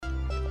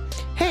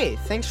Hey,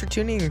 thanks for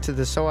tuning into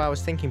the So I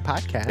Was Thinking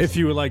podcast. If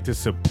you would like to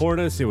support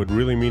us, it would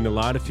really mean a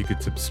lot if you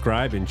could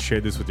subscribe and share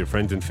this with your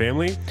friends and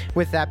family.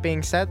 With that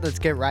being said, let's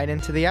get right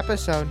into the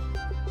episode.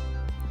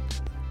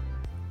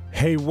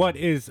 Hey, what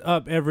is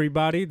up,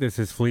 everybody? This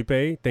is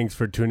Felipe. Thanks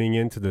for tuning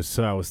in to the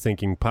So I Was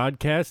Thinking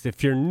podcast.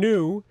 If you're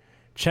new,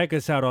 check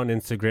us out on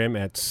Instagram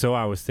at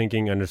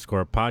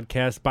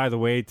SoIWasThinking_podcast. By the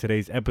way,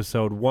 today's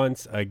episode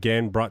once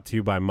again brought to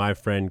you by my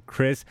friend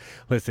Chris.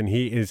 Listen,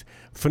 he is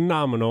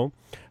phenomenal.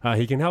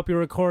 He can help you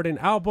record an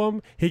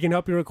album, he can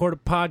help you record a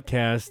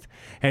podcast,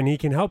 and he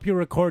can help you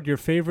record your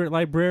favorite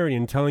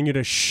librarian telling you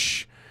to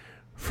shh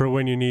for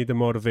when you need the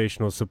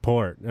motivational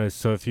support.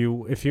 So if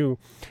you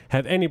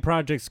have any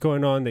projects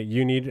going on that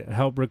you need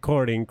help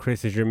recording,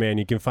 Chris is your man.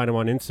 You can find him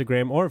on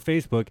Instagram or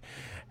Facebook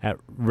at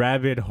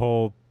Rabbit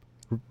Hole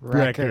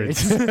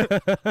Records.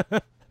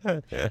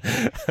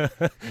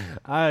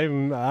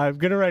 I'm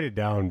gonna write it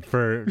down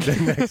for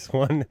the next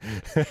one.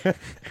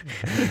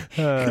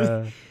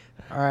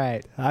 All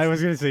right. I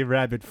was gonna say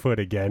rabbit foot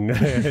again.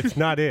 It's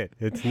not it.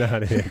 All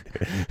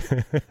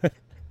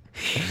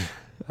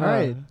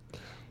right.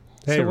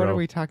 Hey, so what Ro. are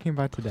we talking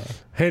about today?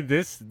 Hey,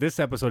 this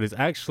episode is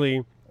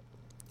actually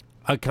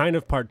a kind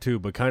of part two,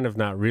 but kind of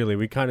not really.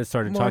 We kind of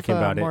started talking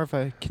about more it. of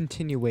a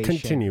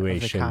continuation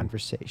of the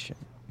conversation.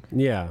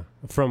 Yeah,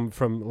 from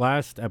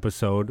last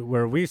episode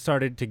where we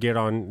started to get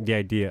on the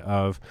idea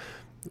of,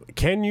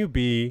 can you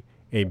be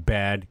a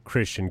bad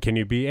Christian? Can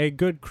you be a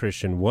good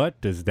Christian?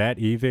 What does that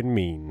even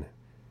mean?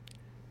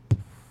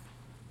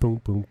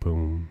 Boom, boom,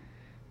 boom.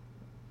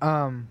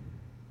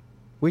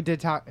 We did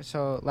talk.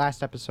 So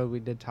last episode we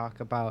did talk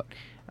about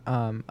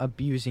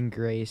abusing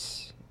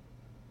grace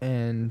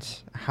and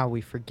how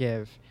we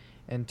forgive,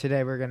 and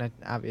today we're gonna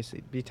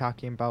obviously be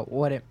talking about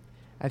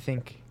I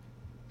think,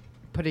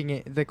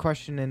 putting the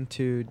question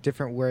into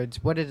different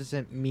words. What does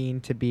it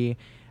mean to be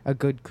a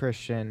good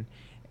Christian,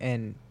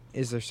 and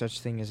is there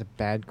such thing as a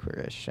bad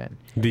Christian?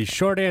 The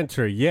short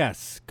answer,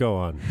 yes. Go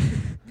on.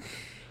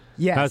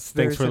 Yes.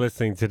 Thanks for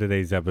listening to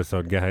today's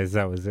episode, guys.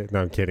 That was it.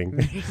 No, I'm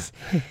kidding.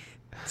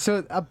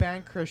 So a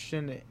bad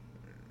Christian,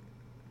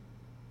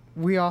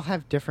 we all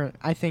have different.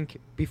 I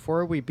think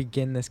before we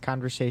begin this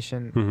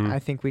conversation, I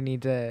think we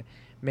need to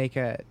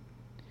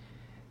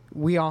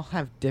we all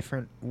have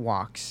different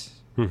walks.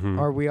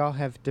 Or we all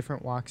have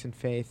different walks in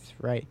faith,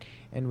 right?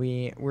 And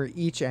we're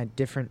each at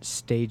different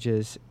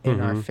stages in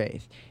our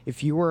faith.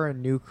 If you are a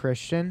new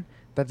Christian,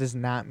 that does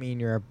not mean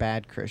you're a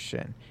bad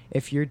Christian.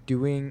 If you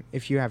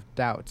have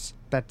doubts,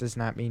 that does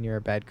not mean you're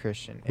a bad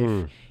Christian.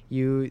 If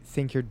you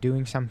think you're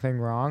doing something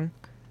wrong,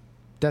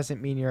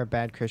 doesn't mean you're a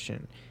bad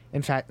Christian.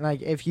 In fact,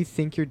 like, if you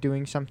think you're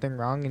doing something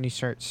wrong and you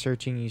start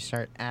searching, you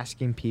start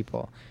asking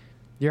people,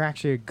 you're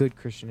actually a good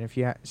Christian. If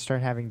you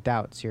start having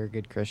doubts, you're a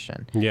good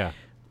Christian. Yeah.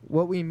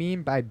 What we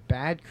mean by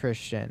bad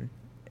Christian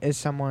is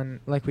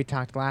someone, like we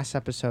talked last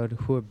episode,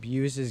 who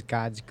abuses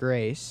God's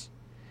grace,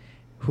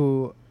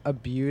 who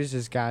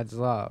abuses God's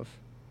love,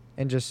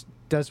 and just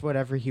does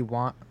whatever you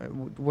want.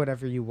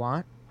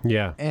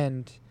 Yeah.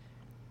 And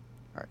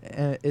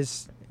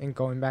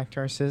going back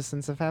to our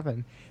citizens of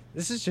heaven.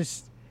 This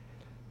is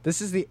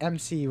the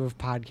MCU of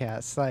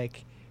podcasts.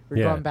 Like,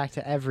 we're going back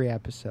to every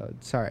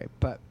episode. Sorry,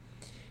 but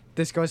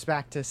this goes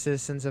back to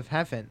citizens of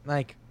heaven.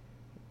 Like,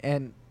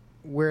 and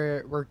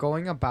we're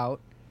going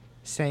about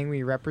saying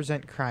we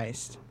represent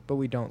Christ, but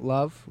we don't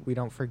love, we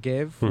don't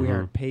forgive, we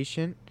aren't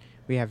patient,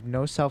 we have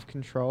no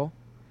self-control.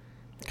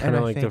 Kind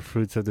of like the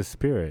fruits of the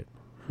Spirit.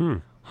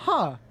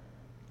 Huh.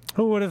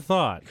 Who would have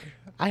thought?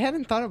 I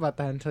hadn't thought about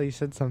that until you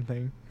said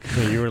something.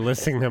 Yeah, you were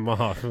listing them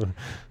off,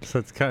 so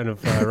it's kind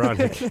of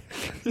ironic.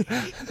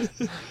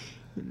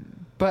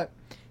 But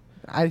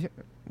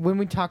when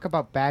we talk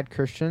about bad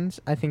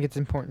Christians, I think it's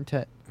important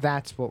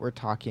that's what we're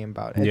talking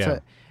about.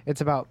 It's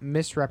about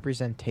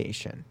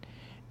misrepresentation.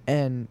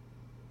 And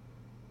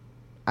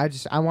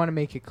I want to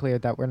make it clear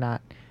that we're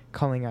not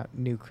calling out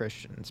new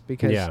Christians,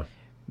 because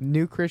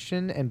new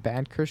Christian and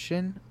bad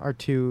Christian are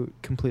two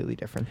completely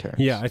different terms.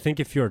 Yeah, I think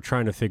if you're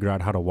trying to figure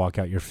out how to walk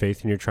out your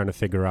faith and you're trying to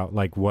figure out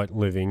like what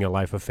living a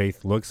life of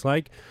faith looks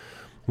like,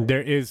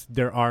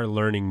 there are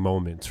learning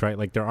moments, right?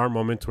 Like, there are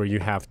moments where you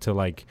have to,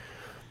 like,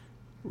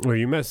 where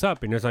you mess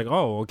up and it's like,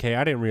 oh, okay,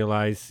 I didn't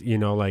realize,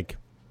 like,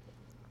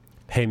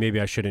 hey, maybe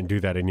I shouldn't do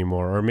that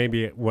anymore, or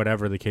maybe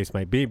whatever the case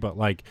might be. But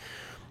like,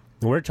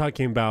 we're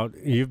talking about,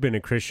 you've been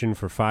a Christian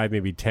for 5,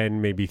 maybe 10,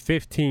 maybe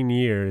 15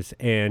 years,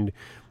 and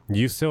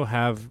you still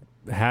have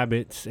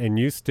habits and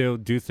you still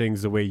do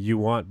things the way you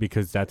want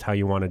because that's how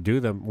you want to do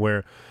them,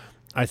 where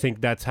I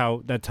think that's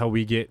how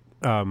we get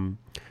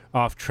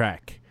off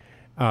track.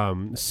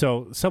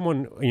 So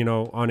someone,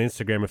 on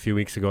Instagram a few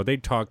weeks ago, they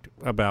talked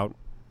about,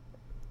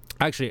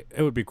 actually,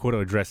 it would be cool to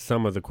address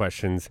some of the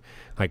questions,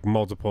 like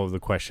multiple of the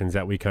questions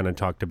that we kind of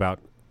talked about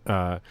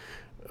that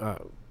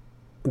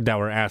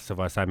were asked of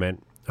us, I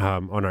meant.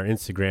 on our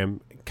Instagram,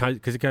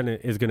 because it kind of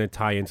is going to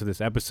tie into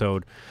this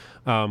episode.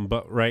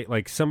 But right,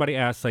 like somebody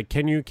asked, like,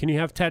 can you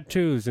have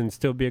tattoos and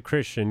still be a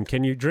Christian?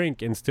 Can you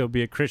drink and still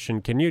be a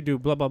Christian? Can you do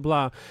blah blah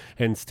blah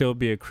and still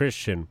be a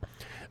Christian?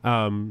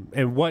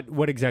 And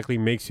what exactly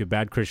makes you a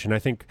bad Christian? I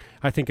think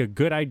a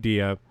good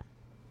idea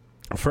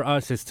for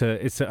us is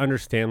to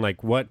understand,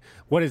 like, what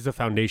is the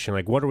foundation?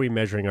 Like, what are we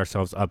measuring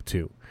ourselves up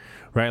to?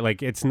 Right?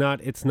 Like, it's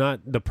not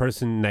the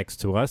person next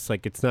to us.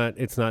 Like, it's not,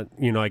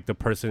 like the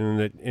person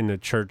in the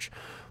church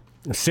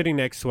sitting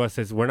next to us.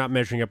 Is we're not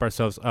measuring up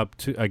ourselves up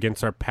to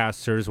against our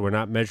pastors. We're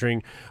not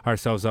measuring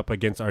ourselves up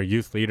against our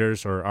youth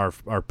leaders or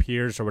our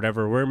peers or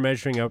whatever. We're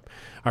measuring up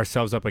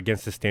ourselves up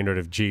against the standard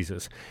of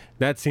Jesus.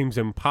 That seems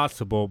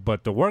impossible,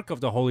 but the work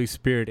of the Holy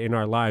Spirit in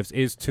our lives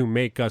is to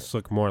make us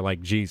look more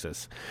like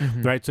Jesus.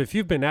 Right? So if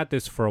you've been at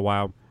this for a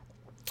while,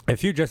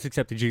 if you just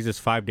accepted Jesus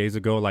 5 days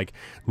ago, like,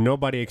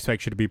 nobody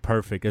expects you to be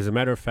perfect. As a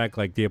matter of fact,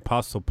 like, the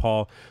Apostle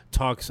Paul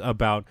talks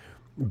about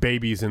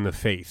babies in the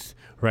faith,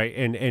 right?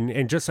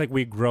 And just like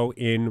we grow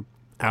in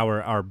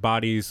our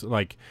bodies,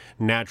 like,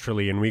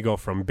 naturally, and we go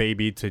from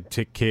baby to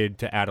kid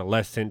to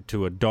adolescent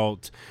to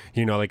adult,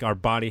 like, our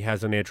body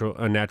has a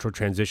natural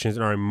transitions,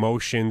 and our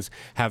emotions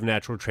have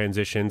natural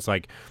transitions,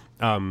 like,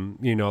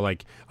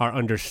 like our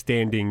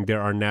understanding,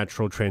 there are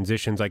natural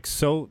transitions. Like,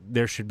 so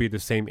there should be the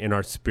same in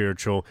our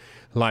spiritual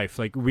life.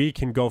 Like, we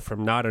can go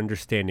from not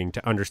understanding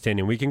to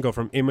understanding. We can go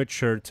from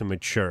immature to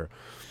mature.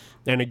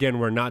 And again,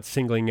 we're not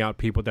singling out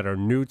people that are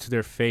new to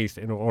their faith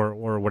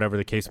or whatever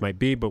the case might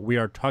be, but we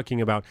are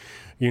talking about,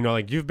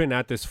 like, you've been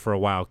at this for a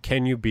while.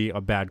 Can you be a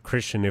bad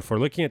Christian? If we're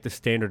looking at the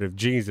standard of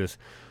Jesus,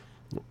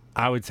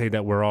 I would say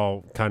that we're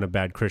all kind of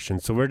bad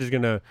Christians. So we're just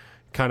going to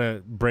kind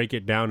of break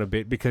it down a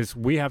bit, because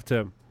we have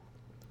to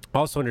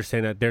also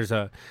understand that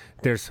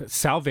there's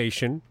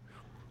salvation,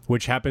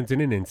 which happens in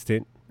an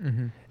instant,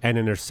 and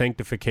then there's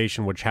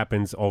sanctification, which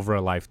happens over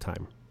a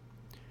lifetime.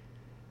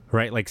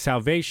 Right? Like,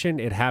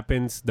 salvation, it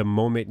happens the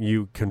moment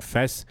you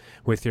confess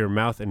with your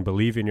mouth and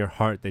believe in your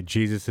heart that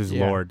Jesus is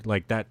Lord.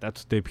 Like, that's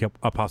what the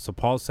Apostle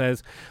Paul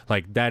says.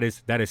 Like, that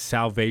is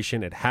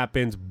salvation. It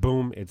happens.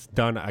 Boom. It's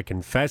done. I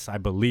confess. I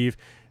believe.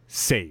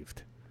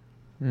 Saved.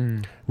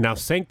 Now,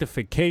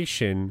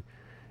 sanctification,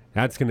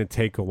 that's going to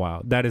take a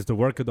while. That is the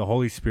work of the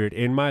Holy Spirit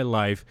in my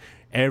life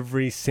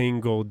every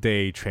single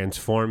day,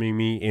 transforming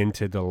me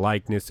into the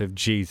likeness of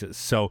Jesus.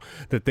 So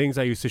the things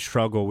I used to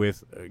struggle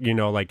with,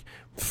 like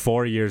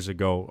 4 years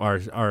ago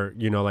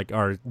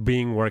are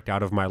being worked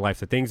out of my life.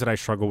 The things that I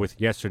struggled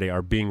with yesterday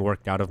are being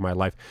worked out of my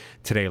life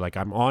today. Like,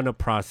 I'm on a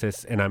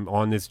process and I'm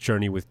on this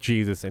journey with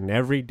Jesus, and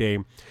every day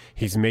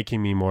he's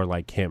making me more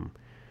like him.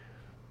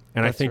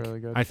 And that's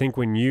really good. I think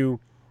when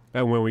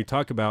we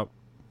talk about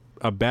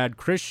a bad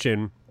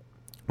Christian,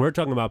 we're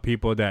talking about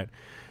people that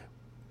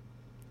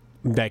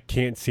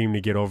can't seem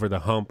to get over the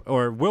hump,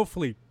 or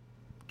willfully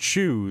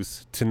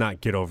choose to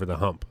not get over the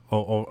hump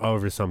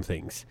over some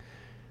things.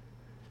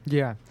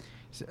 Yeah.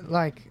 So,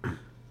 like,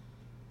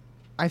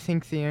 I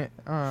think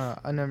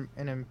an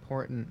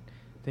important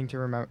thing to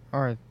remember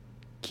or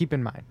keep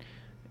in mind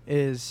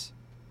is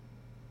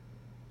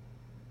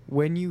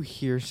when you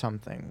hear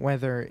something,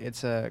 whether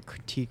it's a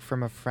critique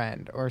from a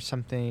friend or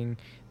something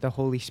the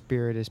Holy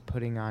Spirit is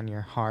putting on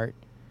your heart,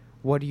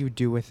 what do you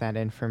do with that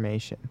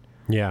information?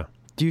 Yeah.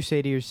 Do you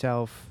say to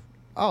yourself,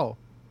 oh,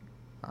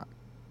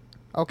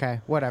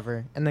 okay,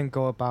 whatever, and then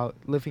go about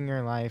living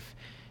your life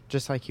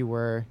just like you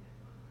were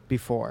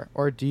before?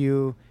 Or do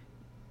you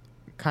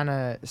kind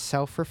of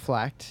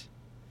self-reflect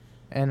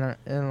and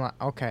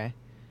okay,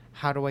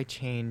 how do I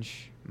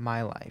change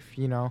my life,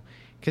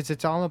 Because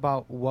it's all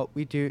about what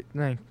we do.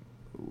 Like,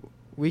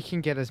 we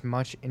can get as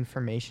much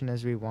information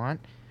as we want,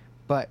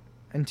 but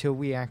until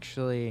we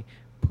actually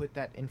put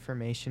that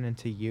information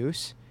into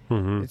use,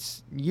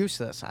 it's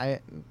useless.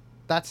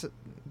 That's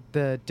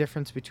the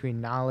difference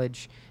between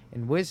knowledge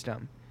and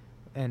wisdom.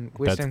 And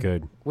wisdom, that's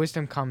good.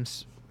 Wisdom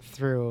comes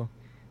through,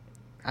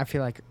 I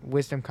feel like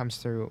wisdom comes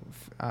through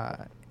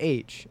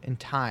age and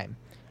time.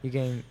 You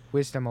gain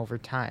wisdom over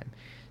time.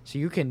 So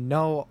you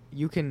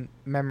can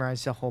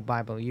memorize the whole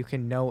Bible. You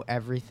can know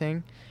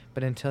everything,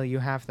 but until you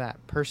have that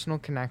personal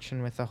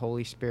connection with the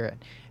Holy Spirit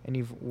and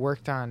you've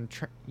worked on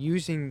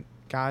using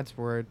God's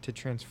word to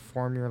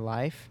transform your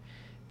life,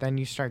 then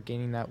you start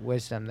gaining that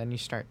wisdom. Then you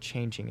start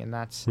changing, and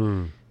that's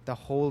the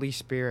Holy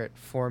Spirit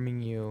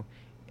forming you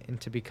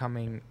into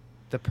becoming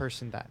the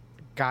person that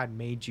God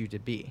made you to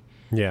be.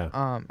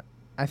 Yeah.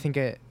 I think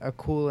a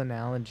cool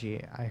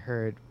analogy I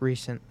heard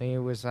recently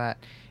was that,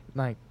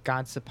 like,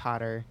 God's the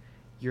potter,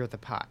 you're the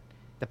pot.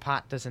 The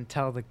pot doesn't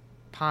tell the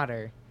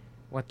potter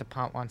what the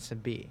pot wants to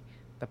be.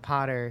 The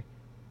potter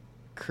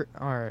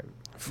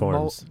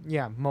molds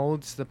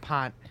the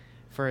pot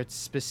for its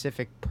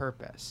specific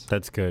purpose.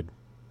 That's good.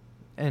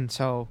 And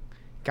so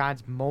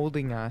God's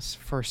molding us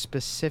for a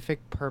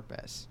specific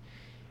purpose.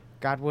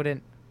 God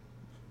wouldn't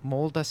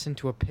mold us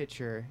into a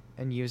pitcher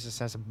and use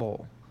us as a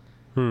bowl.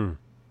 And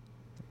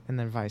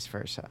then vice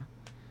versa.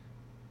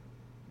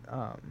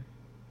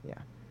 Yeah.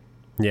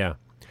 Yeah.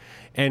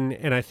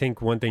 And I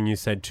think one thing you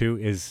said too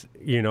is,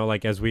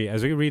 like as we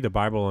read the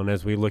Bible and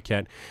as we look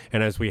at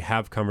and as we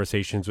have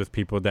conversations with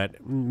people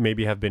that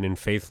maybe have been in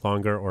faith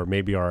longer, or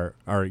maybe are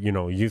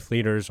youth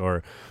leaders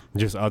or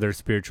just other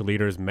spiritual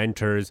leaders,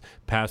 mentors,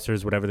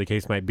 pastors, whatever the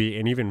case might be,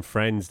 and even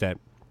friends that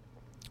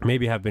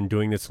maybe have been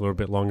doing this a little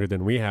bit longer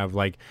than we have,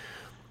 like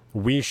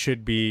we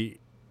should be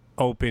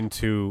open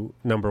to,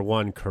 number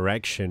one,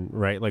 correction,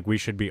 right? Like we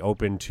should be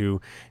open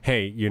to,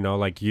 hey,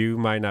 like you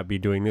might not be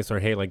doing this, or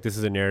hey, like this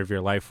is an area of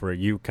your life where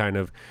you kind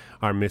of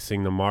are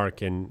missing the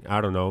mark, and I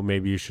don't know,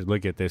 maybe you should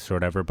look at this or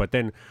whatever. But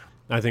then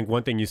I think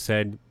one thing you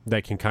said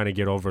that can kind of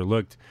get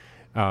overlooked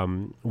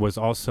was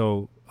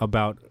also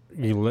about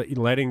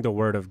letting the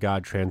Word of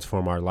God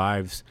transform our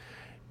lives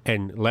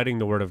and letting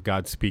the Word of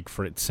God speak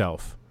for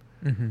itself.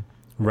 Mm-hmm.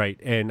 Right.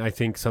 And I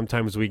think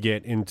sometimes we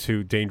get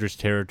into dangerous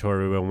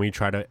territory when we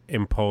try to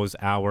impose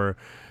our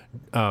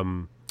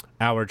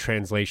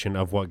translation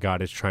of what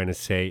God is trying to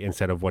say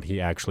instead of what he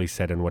actually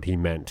said and what he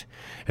meant.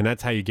 And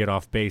that's how you get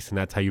off base, and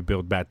that's how you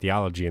build bad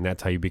theology, and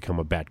that's how you become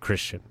a bad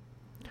Christian.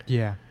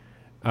 Yeah.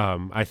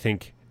 I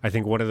think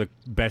one of the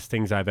best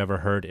things I've ever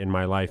heard in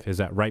my life is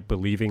that right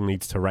believing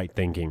leads to right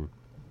thinking.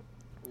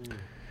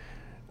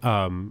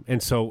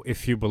 And so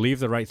if you believe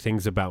the right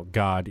things about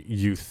God,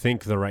 you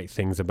think the right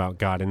things about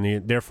God,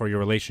 and therefore your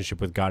relationship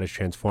with God is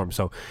transformed.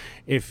 So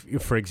if,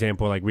 for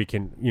example, like we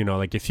can,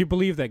 like if you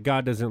believe that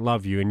God doesn't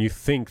love you and you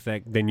think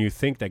that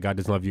God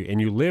doesn't love you and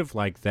you live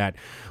like that,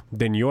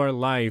 then your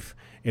life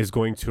is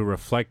going to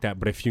reflect that.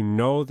 But if you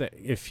know that,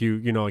 if you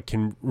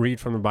can read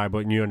from the Bible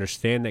and you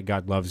understand that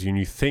God loves you and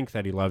you think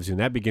that he loves you, and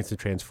that begins to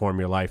transform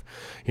your life,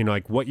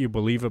 like what you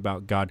believe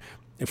about God.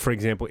 For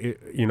example,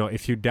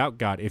 if you doubt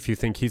God, if you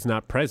think he's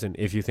not present,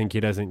 if you think he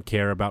doesn't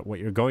care about what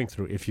you're going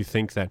through, if you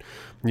think that,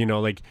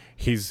 like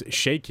he's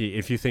shaky,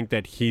 if you think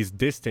that he's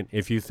distant,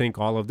 if you think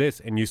all of this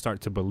and you start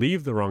to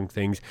believe the wrong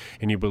things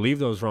and you believe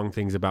those wrong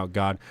things about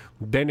God,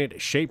 then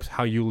it shapes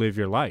how you live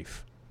your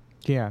life.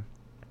 Yeah.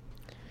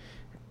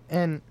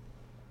 And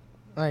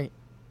like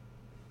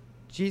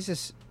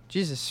Jesus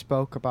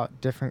spoke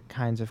about different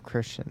kinds of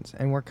Christians,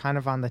 and we're kind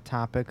of on the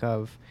topic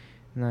of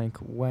like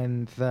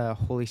when the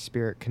Holy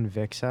Spirit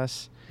convicts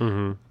us,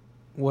 mm-hmm.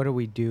 What do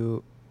we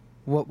do?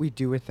 What we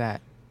do with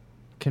that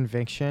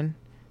conviction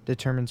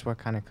determines what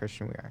kind of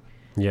Christian we are.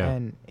 Yeah.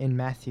 And in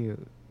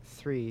Matthew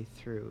 3-9,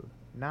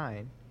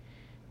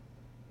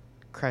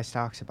 Christ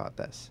talks about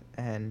this,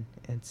 and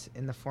it's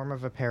in the form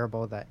of a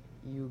parable that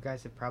you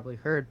guys have probably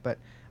heard, but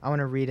I want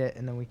to read it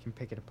and then we can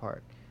pick it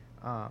apart.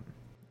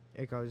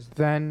 It goes,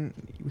 "Then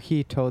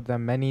he told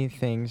them many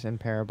things in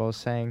parables,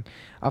 saying,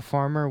 a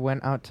farmer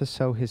went out to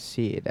sow his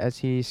seed. As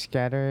he was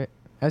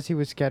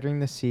scattering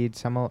the seed,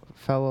 some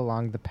fell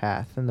along the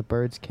path, and the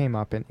birds came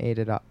up and ate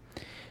it up.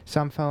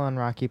 Some fell on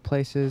rocky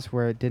places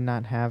where it did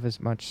not have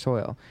as much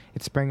soil.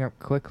 It sprang up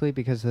quickly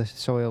because the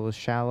soil was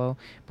shallow,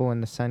 but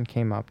when the sun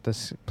came up,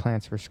 the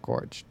plants were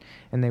scorched,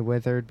 and they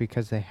withered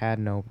because they had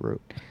no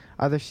root.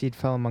 Other seed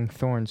fell among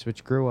thorns,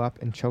 which grew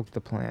up and choked the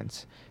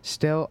plants.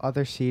 Still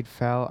other seed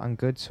fell on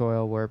good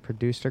soil, where it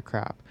produced a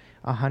crop,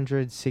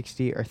 100,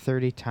 60, or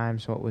 30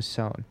 times what was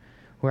sown.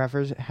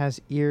 Whoever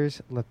has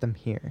ears, let them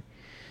hear."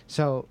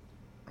 So,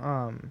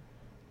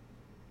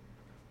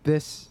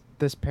 this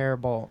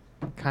parable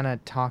kind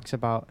of talks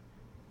about,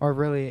 or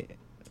really,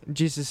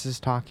 Jesus is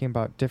talking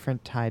about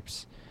different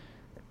types,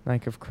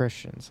 like, of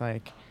Christians,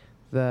 like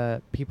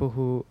the people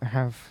who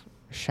have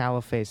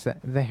shallow faith, that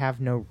they have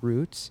no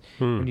roots.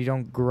 When you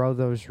don't grow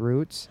those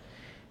roots,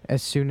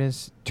 as soon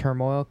as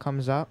turmoil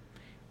comes up,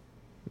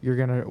 you're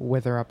gonna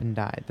wither up and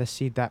die. The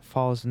seed that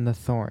falls in the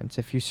thorns,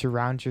 if you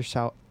surround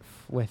yourself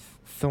with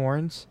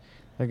thorns,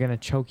 they're gonna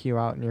choke you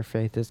out and your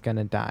faith is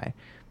gonna die.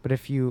 But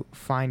if you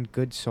find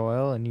good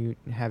soil and you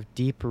have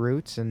deep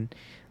roots and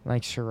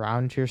like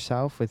surround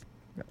yourself with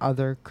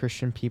other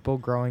Christian people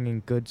growing in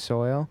good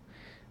soil,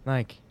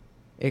 like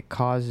it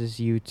causes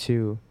you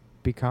to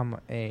become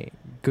a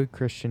good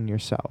Christian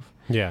yourself.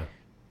 Yeah.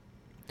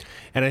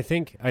 And I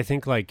think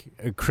like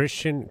a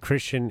Christian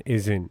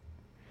isn't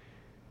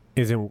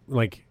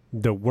like,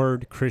 the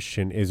word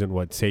Christian isn't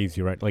what saves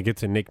you, right? Like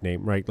it's a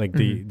nickname, right? Like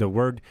the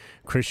word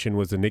Christian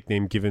was a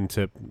nickname given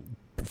to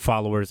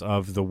followers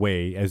of the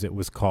way, as it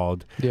was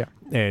called. Yeah.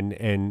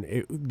 And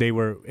they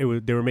were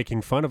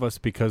making fun of us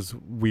because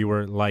we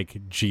were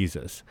like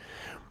Jesus.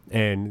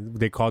 And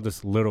they called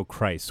us Little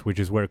Christ, which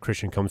is where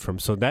Christian comes from.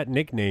 So that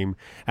nickname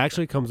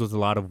actually comes with a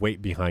lot of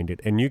weight behind it.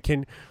 And you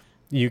can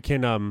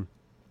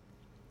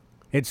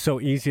it's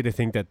so easy to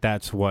think that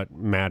that's what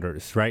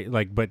matters, right?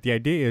 Like, but the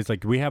idea is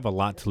like we have a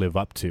lot to live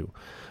up to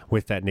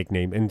with that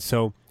nickname. And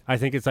so I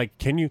think it's like,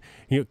 can you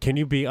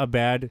be a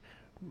bad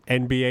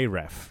NBA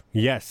ref?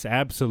 Yes,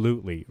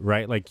 absolutely,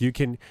 right? Like you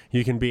can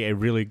be a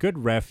really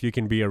good ref, you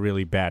can be a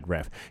really bad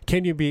ref.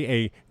 Can you be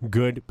a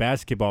good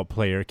basketball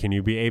player? Can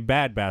you be a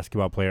bad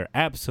basketball player?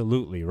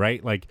 Absolutely,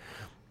 right? Like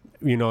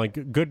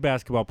like good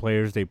basketball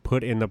players, they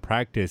put in the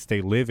practice,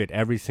 they live it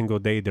every single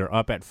day. They're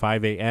up at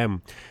 5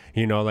 a.m.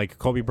 Like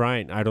Kobe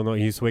Bryant, I don't know,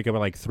 he used to wake up at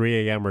like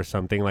 3 a.m. or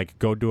something, like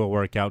go do a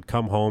workout,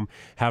 come home,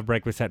 have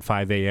breakfast at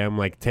 5 a.m.,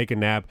 like take a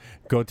nap,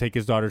 go take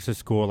his daughters to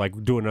school,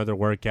 like do another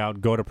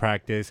workout, go to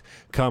practice,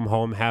 come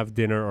home, have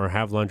dinner or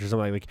have lunch or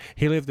something. Like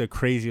he lived a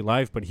crazy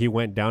life, but he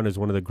went down as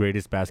one of the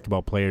greatest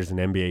basketball players in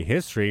NBA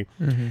history.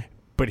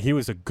 But he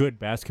was a good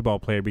basketball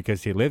player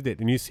because he lived it.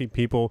 And you see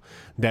people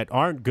that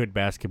aren't good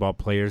basketball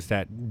players,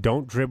 that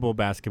don't dribble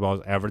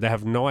basketballs ever, that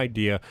have no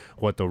idea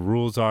what the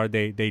rules are.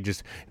 They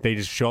just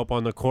show up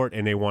on the court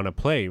and they want to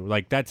play.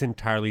 Like, that's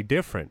entirely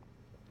different,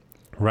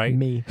 right?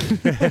 Me.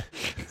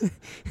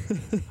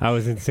 I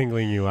wasn't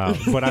singling you out,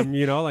 but I'm,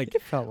 like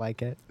it felt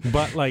like it.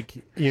 But like,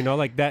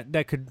 like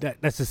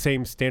that's the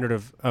same standard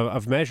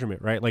of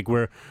measurement, right? Like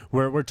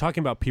we're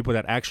talking about people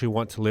that actually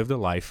want to live the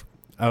life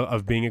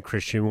of being a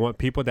Christian. We want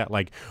people that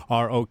like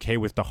are okay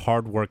with the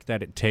hard work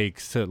that it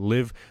takes to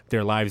live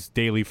their lives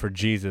daily for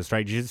Jesus,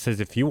 right? Jesus says,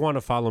 if you want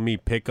to follow me,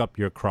 pick up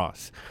your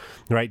cross,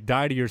 right?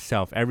 Die to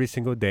yourself every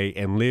single day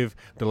and live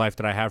the life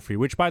that I have for you,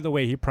 which, by the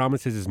way, he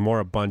promises is more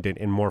abundant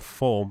and more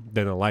full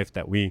than the life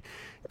that we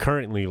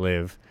currently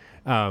live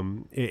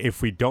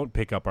if we don't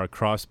pick up our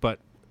cross. But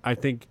I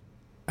think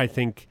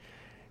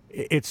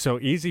it's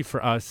so easy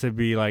for us to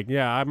be like,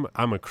 yeah,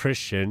 I'm a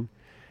Christian,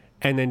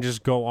 and then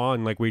just go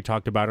on, like we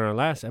talked about in our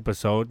last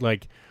episode,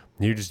 like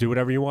you just do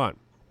whatever you want.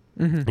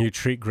 You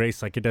treat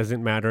grace like it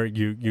doesn't matter.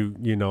 You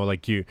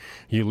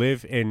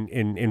live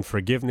in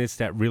forgiveness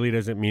that really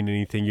doesn't mean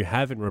anything. You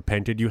haven't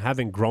repented. You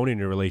haven't grown in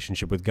your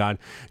relationship with God.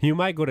 You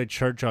might go to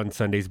church on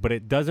Sundays, but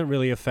it doesn't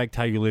really affect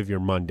how you live your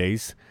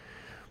Mondays,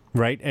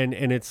 right? And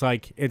it's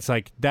like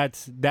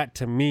that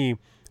to me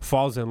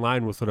falls in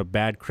line with what a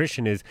bad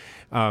Christian is.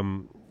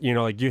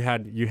 Like you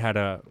had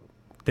a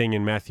thing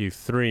in Matthew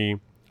 3.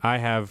 I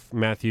have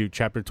Matthew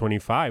chapter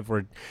 25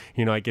 where,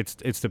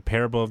 it's the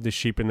parable of the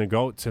sheep and the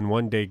goats. And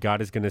one day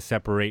God is going to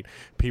separate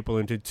people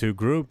into two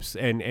groups.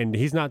 And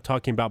he's not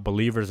talking about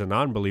believers and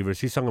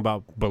non-believers. He's talking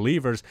about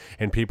believers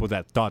and people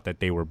that thought that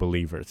they were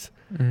believers,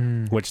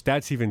 which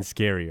that's even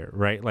scarier,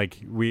 right? Like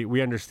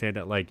we understand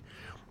that like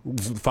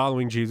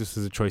following Jesus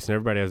is a choice and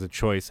everybody has a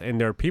choice.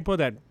 And there are people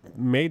that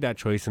made that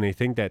choice and they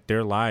think that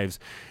their lives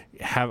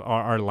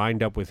are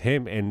lined up with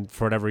him. And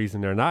for whatever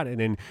reason, they're not. And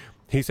then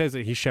he says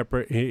that he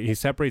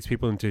separates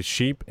people into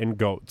sheep and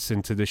goats.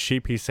 And to the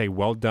sheep, he say,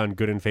 well done,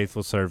 good and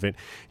faithful servant.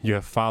 You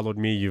have followed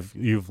me.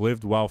 You've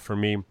lived well for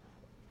me.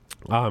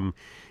 And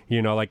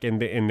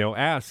they'll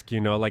ask,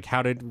 like,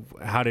 how,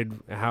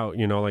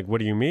 like, what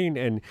do you mean?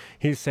 And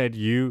he said,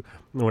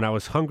 when I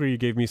was hungry, you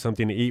gave me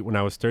something to eat. When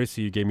I was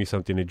thirsty, you gave me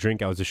something to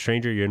drink. I was a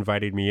stranger. You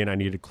invited me in. I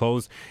needed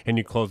clothes and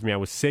you clothed me. I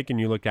was sick and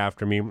you looked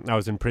after me. I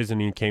was in prison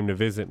and you came to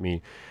visit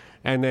me.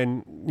 And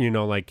then,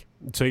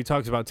 so he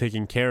talks about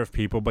taking care of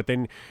people, but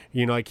then,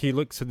 he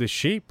looks to the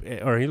sheep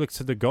or he looks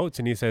to the goats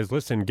and he says,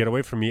 listen, get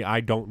away from me. I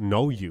don't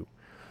know you.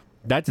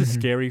 That's a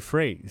scary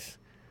phrase.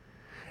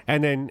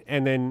 And then,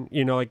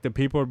 the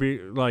people will be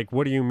like,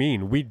 what do you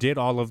mean? We did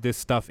all of this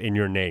stuff in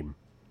your name.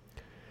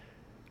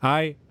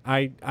 Even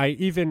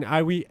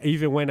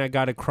when I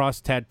got a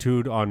cross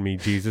tattooed on me,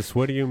 Jesus,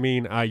 what do you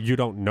mean? You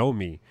don't know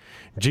me?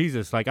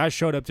 Jesus, like I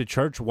showed up to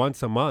church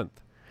once a month.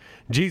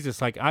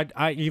 Jesus, like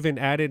I even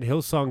added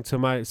Hillsong to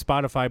my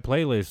Spotify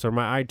playlist or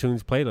my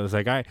iTunes playlist.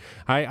 Like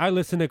I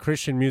listen to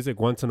Christian music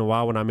once in a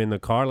while when I'm in the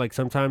car. Like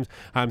sometimes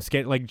I'm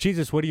scared. Like,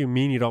 Jesus, what do you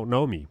mean you don't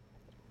know me?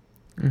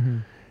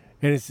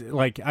 And it's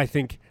like, I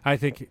think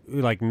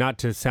like, not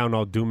to sound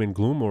all doom and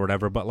gloom or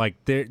whatever, but like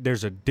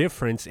there's a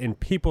difference in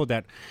people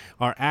that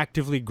are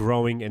actively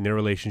growing in their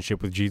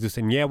relationship with Jesus.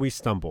 And yeah, we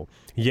stumble.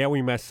 Yeah,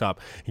 we mess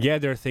up. Yeah,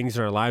 there are things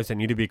in our lives that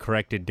need to be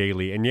corrected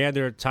daily. And yeah,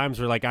 there are times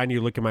where like I need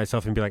to look at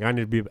myself and be like, I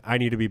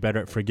need to be better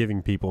at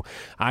forgiving people.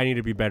 I need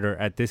to be better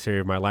at this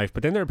area of my life.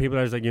 But then there are people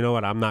that are like, you know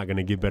what, I'm not going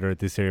to get better at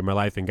this area of my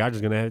life. And God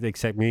is going to have to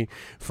accept me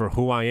for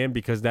who I am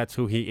because that's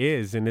who he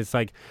is. And it's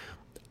like,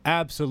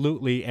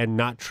 absolutely and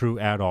not true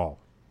at all.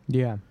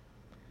 Yeah,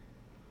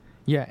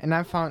 and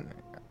I found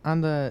on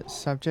the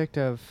subject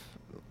of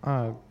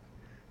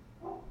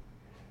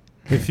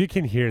if you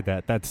can hear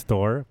that's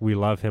Thor. We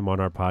love him on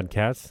our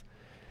podcast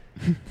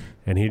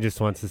and he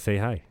just wants to say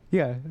hi.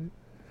 Yeah,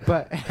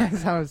 but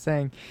as I was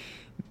saying,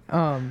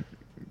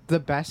 the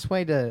best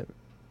way to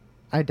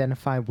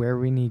identify where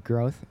we need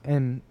growth,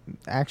 and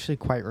actually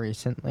quite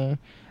recently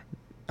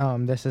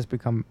this has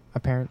become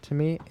apparent to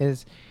me,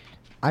 is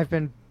I've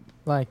been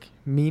like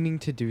meaning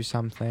to do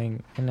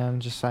something and I'm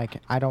just like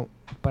I don't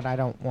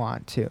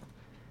want to.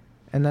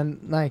 And then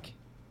like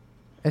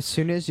as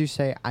soon as you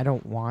say I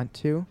don't want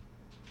to,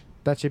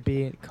 that should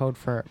be code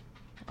for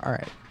all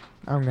right,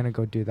 I'm going to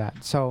go do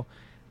that. So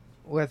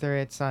whether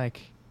it's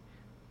like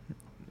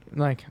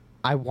I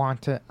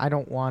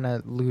don't want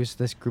to lose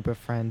this group of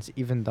friends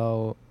even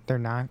though they're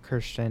not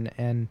Christian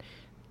and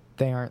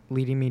they aren't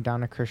leading me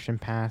down a Christian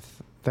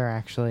path,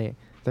 they're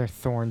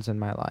thorns in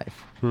my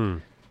life.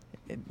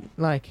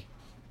 Like,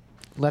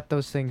 let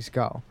those things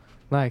go.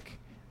 Like,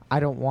 I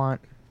don't want,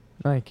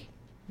 like,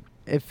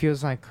 it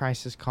feels like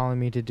Christ is calling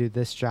me to do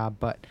this job,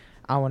 but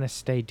I want to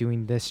stay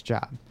doing this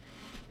job.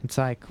 It's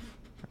like,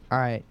 all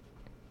right,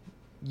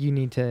 you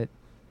need to,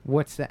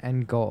 what's the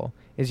end goal?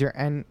 Is your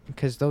end,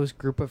 because those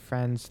group of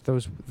friends,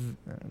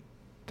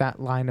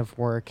 that line of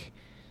work,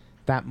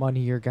 that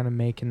money you're going to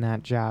make in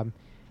that job,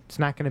 it's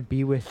not going to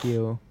be with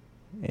you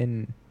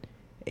in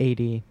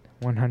 80,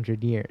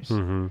 100 years.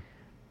 Mm-hmm.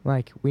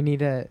 Like, we need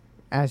to,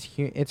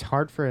 it's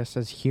hard for us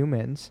as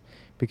humans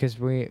because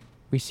we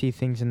see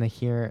things in the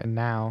here and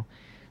now,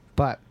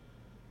 but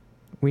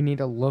we need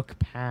to look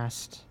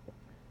past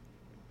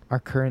our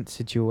current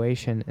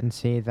situation and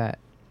see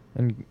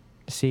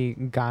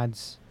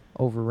God's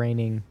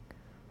overreigning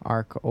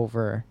arc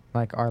over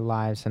like our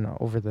lives and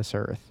over this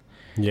earth.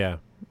 Yeah.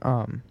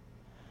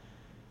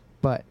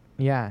 But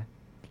yeah,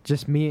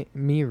 just me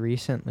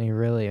recently,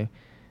 really,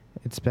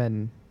 it's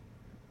been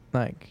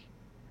like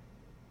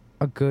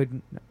a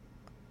good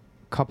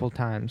couple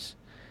times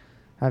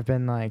I've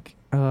been like,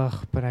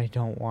 ugh, but I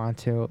don't want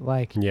to.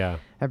 Like, yeah,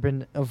 I've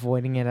been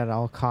avoiding it at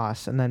all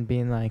costs, and then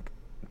being like,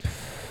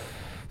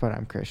 but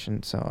I'm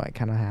Christian, so I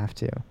kind of have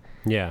to.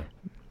 Yeah.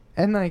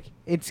 And like,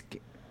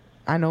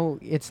 I know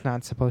it's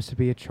not supposed to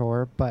be a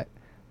chore, but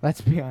let's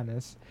be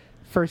honest,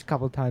 first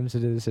couple times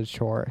it is a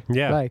chore.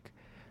 Yeah. Like,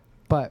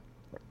 but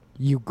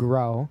you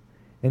grow,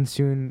 and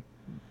soon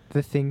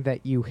the thing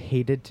that you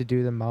hated to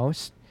do the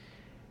most,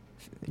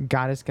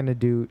 God is going to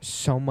do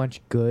so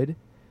much good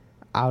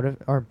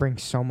bring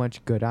so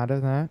much good out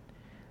of that.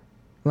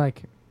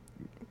 Like,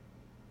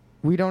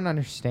 we don't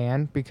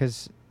understand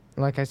because,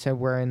 like I said,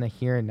 we're in the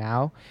here and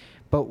now.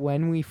 But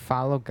when we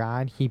follow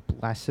God, he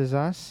blesses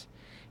us.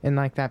 And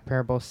like that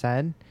parable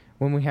said,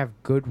 when we have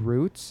good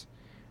roots,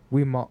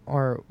 we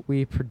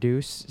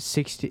produce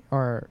 60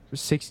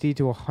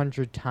 to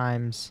 100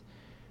 times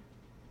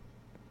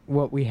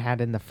what we had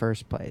in the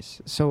first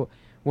place. So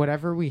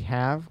whatever we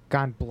have,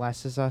 God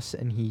blesses us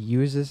and he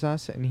uses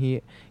us and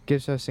he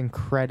gives us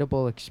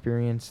incredible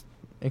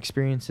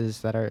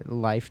experiences that are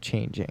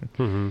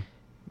life-changing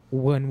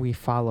when we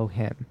follow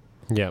him.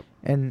 Yep.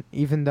 And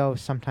even though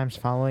sometimes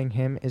following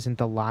him isn't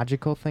the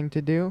logical thing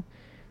to do,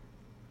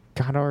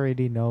 God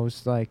already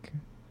knows like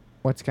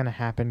what's going to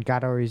happen.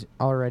 God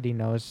already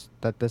knows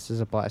that this is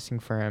a blessing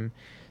for him.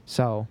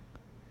 So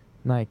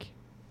like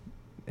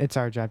it's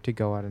our job to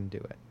go out and do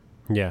it.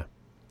 Yeah.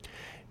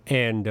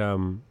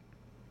 And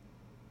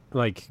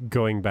like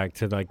going back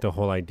to like the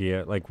whole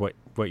idea, like what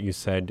you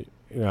said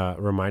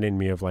reminded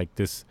me of like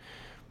this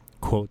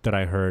quote that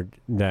I heard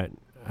that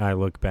I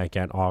look back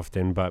at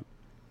often, but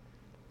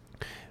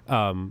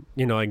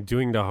you know, like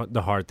doing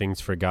the hard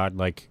things for God,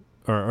 like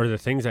or the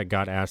things that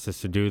God asks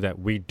us to do that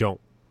we don't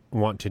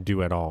want to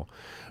do at all,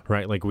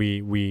 right? Like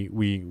we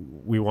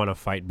want to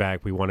fight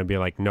back. We want to be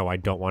like, no, I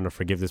don't want to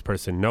forgive this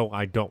person. No,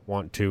 I don't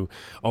want to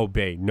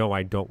obey. No,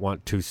 I don't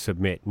want to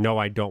submit. No,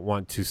 I don't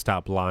want to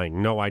stop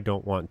lying. No, I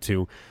don't want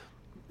to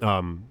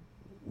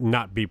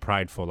not be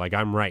prideful. Like,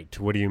 I'm right.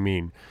 What do you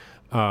mean?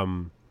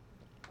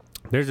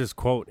 There's this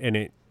quote, and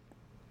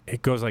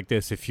it goes like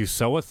this: if you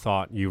sow a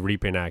thought, you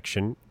reap an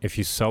action. If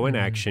you sow an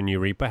action, you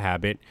reap a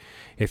habit.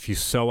 If you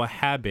sow a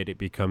habit, it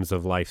becomes a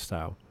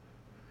lifestyle.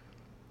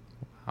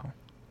 Wow.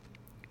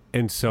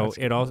 And so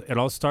it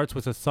all starts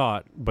with a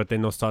thought, but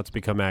then those thoughts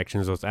become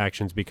actions. Those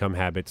actions become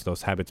habits.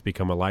 Those habits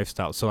become a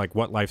lifestyle. So like,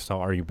 what lifestyle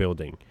are you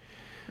building?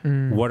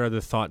 What are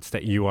the thoughts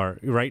that you are,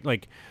 right?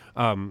 Like,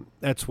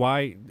 that's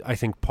why I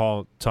think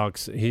Paul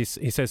talks, he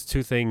says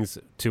two things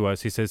to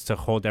us. He says to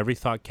hold every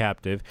thought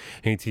captive,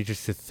 and he teaches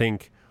us to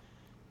think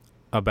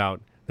about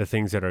the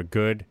things that are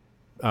good,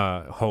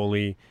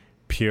 holy,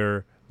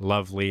 pure,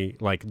 lovely,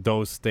 like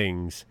those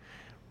things,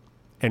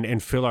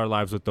 and fill our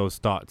lives with those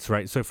thoughts,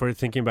 right? So if we're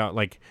thinking about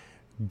like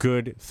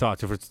good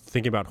thoughts, if we're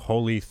thinking about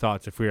holy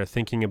thoughts, if we are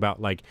thinking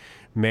about like,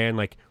 man,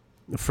 like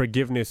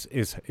forgiveness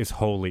is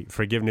holy,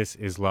 forgiveness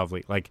is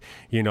lovely, like,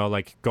 you know,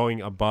 like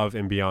going above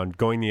and beyond,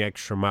 going the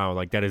extra mile,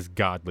 like that is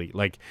godly,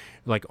 like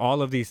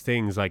all of these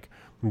things, like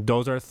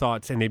those are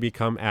thoughts and they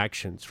become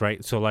actions,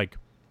 right? So like,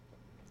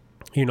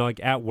 you know,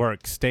 like at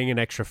work, staying an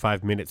extra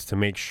 5 minutes to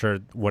make sure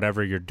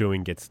whatever you're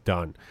doing gets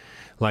done.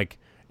 Like,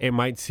 it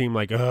might seem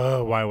like,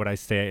 oh, why would I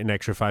stay an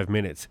extra 5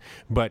 minutes?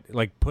 But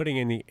like putting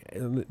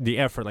in the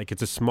effort, like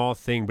it's a small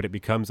thing, but it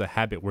becomes a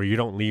habit where you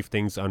don't leave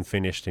things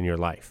unfinished in your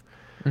life.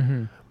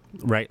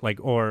 Right? Like,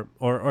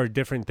 or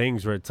different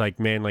things where it's like,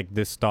 man, like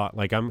this thought,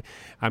 like I'm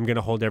going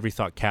to hold every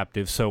thought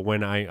captive. So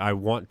when I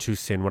want to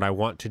sin, when I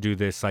want to do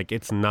this, like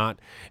it's not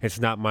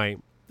my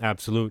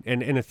absolute.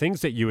 And the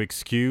things that you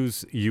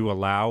excuse, you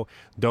allow,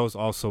 those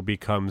also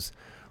become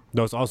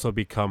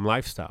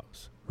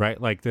lifestyles, right?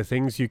 Like the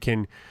things you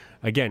can,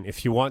 again,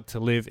 if you want to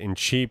live in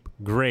cheap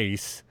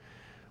grace,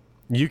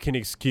 you can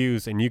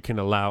excuse and you can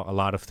allow a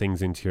lot of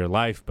things into your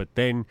life, but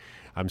then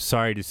I'm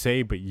sorry to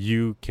say, but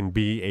you can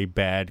be a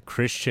bad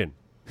Christian.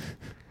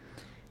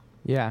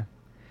 Yeah.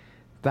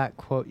 That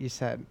quote you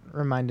said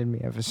reminded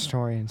me of a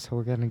story, and so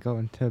we're going to go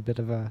into a bit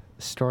of a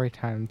story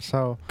time.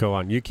 So go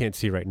on. You can't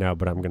see right now,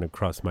 but I'm going to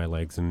cross my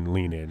legs and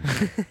lean in.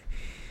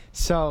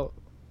 So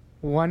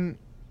one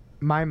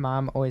my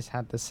mom always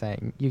had this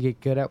saying, you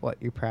get good at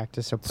what you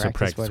practice, so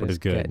practice what is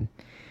good.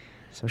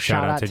 So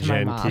shout out to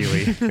Jen my mom.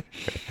 Keeley.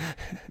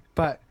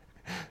 But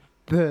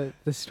the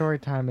story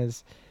time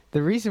is,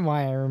 the reason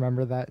why I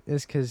remember that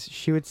is because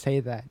she would say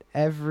that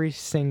every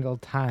single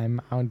time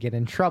I would get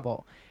in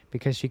trouble,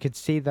 because she could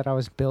see that I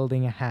was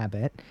building a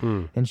habit,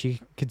 and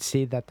she could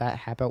see that that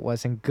habit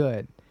wasn't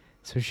good.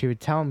 So she would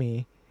tell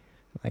me,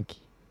 like,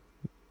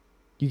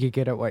 you get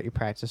good at what you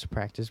practice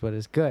what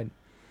is good.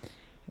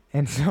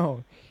 And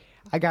so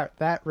I got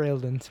that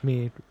railed into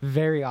me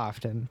very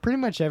often, pretty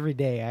much every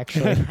day,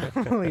 actually,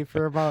 probably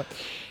for about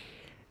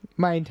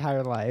my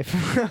entire life.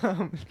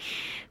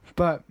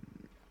 But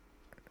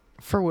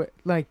for what,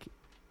 like,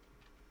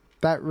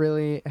 that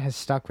really has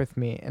stuck with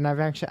me. And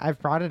I've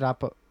brought it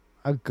up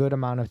a good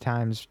amount of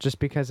times just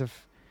because of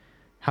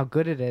how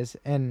good it is.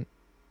 And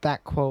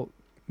that quote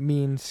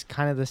means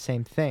kind of the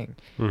same thing.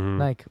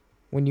 Like,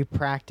 when you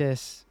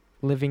practice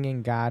living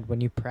in God,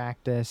 when you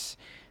practice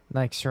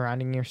like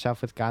surrounding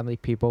yourself with godly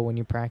people, when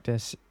you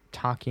practice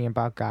talking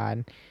about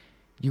God,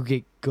 you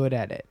get good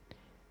at it.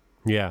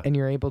 Yeah. And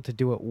you're able to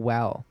do it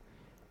well.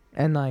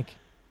 And like,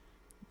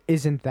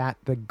 isn't that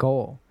the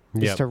goal?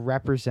 Is to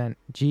represent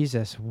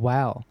Jesus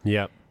well.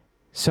 Yep.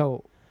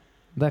 So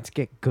let's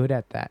get good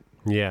at that.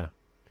 Yeah.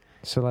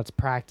 So let's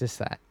practice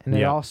that. And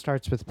it all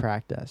starts with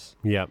practice.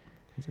 Yep.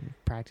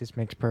 Practice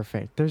makes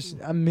perfect. There's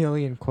a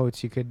million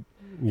quotes you could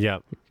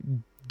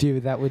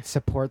do that would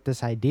support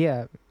this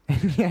idea.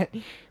 And yet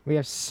we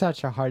have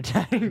such a hard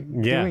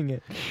time doing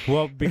it.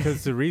 Well,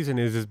 because the reason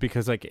is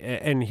because, like,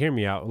 and hear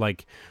me out,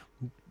 like,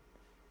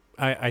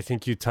 I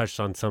think you touched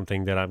on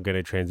something that I'm going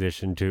to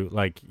transition to.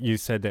 Like, you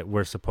said that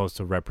we're supposed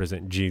to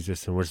represent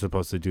Jesus and we're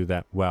supposed to do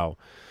that well.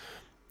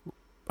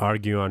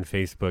 Arguing on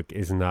Facebook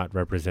is not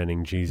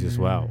representing Jesus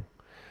well.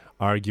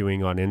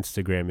 Arguing on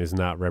Instagram is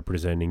not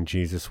representing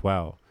Jesus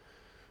well.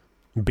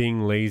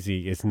 Being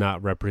lazy is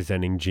not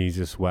representing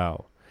Jesus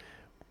well.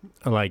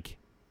 Like,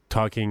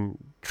 talking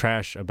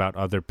trash about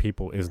other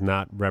people is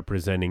not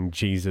representing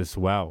Jesus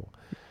well.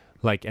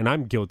 Like, and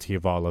I'm guilty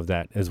of all of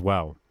that as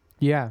well.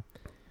 Yeah.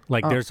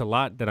 Like, there's a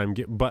lot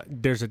that but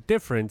there's a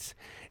difference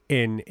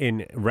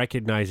in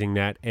recognizing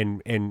that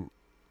and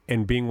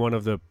being one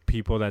of the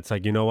people that's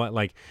like, you know what,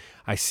 like,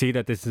 I see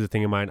that this is a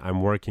thing of mine.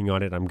 I'm working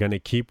on it. I'm going to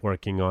keep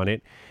working on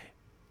it.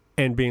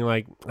 And being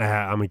like,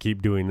 I'm going to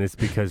keep doing this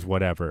because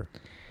whatever.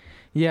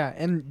 Yeah.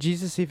 And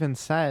Jesus even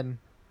said,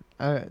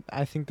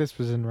 I think this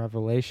was in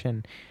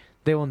Revelation,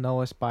 they will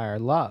know us by our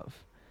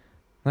love.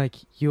 Like,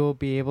 you'll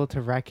be able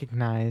to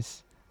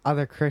recognize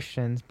other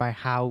Christians by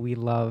how we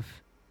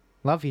love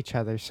each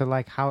other. So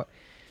like, how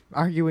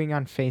arguing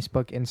on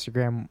Facebook,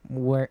 Instagram,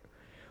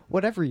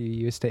 whatever you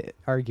use to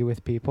argue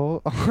with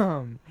people,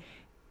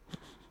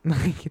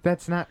 like,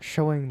 that's not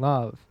showing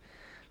love.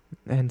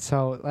 And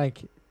so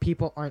like,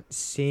 people aren't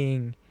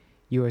seeing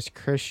you as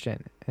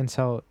Christian. And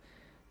so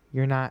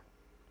you're not,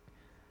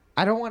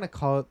 I don't want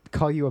to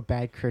call you a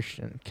bad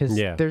Christian, because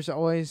there's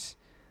always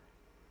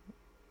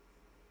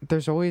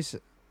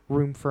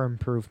room for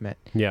improvement.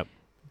 Yep.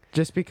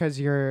 Just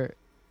because you're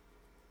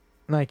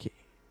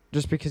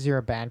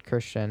a bad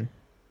Christian,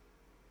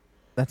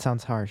 that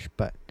sounds harsh,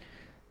 but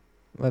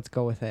let's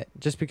go with it.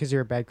 Just because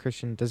you're a bad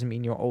Christian doesn't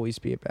mean you'll always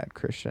be a bad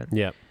Christian.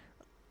 Yep.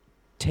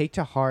 Take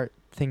to heart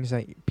things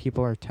that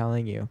people are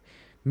telling you.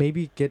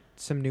 Maybe get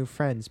some new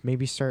friends.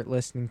 Maybe start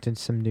listening to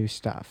some new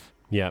stuff.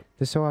 Yep.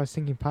 This is what I was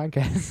thinking,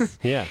 podcasts.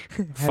 Yeah.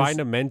 Find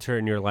a mentor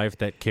in your life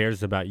that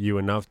cares about you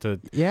enough to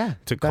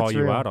call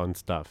you out on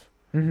stuff.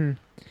 Mm-hmm.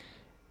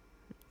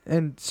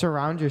 And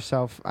surround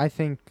yourself. I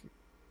think,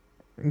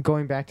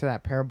 going back to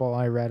that parable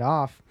I read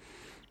off,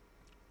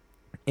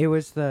 it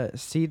was the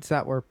seeds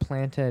that were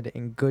planted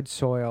in good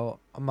soil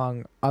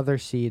among other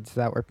seeds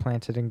that were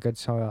planted in good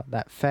soil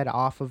that fed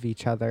off of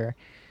each other,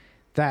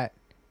 that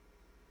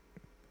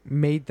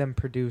made them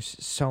produce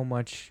so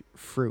much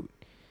fruit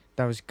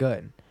that was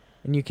good.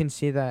 And you can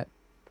see that,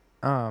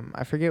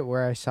 I forget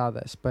where I saw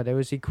this, but it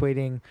was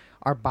equating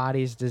our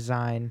body's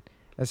design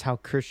as how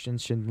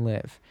Christians should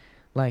live.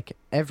 Like,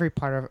 every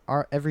part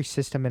of every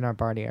system in our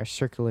body, our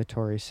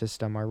circulatory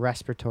system, our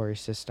respiratory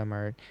system,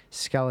 our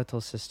skeletal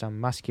system,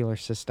 muscular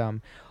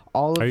system,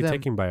 all of them. Are you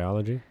taking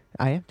biology?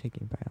 I am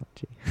taking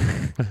biology.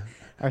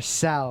 Our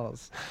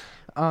cells,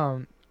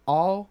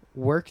 all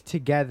work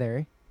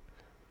together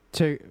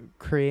to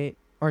create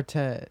or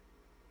to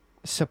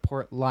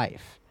support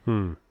life.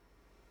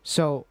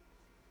 So,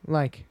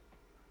 like,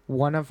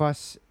 one of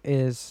us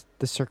is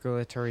the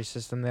circulatory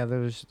system, the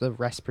other is the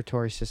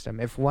respiratory system.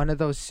 If one of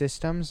those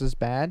systems is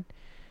bad,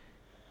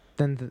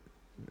 then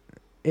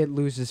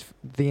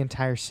the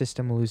entire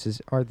system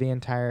loses, or the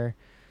entire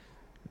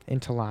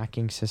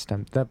interlocking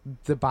system.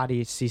 The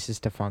body ceases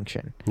to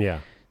function. Yeah.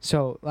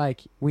 So,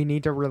 like, we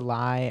need to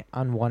rely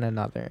on one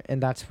another,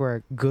 and that's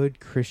where good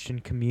Christian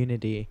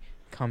community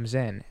comes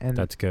in. And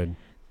that's good.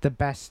 The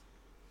best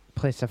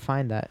place to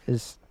find that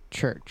is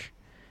church.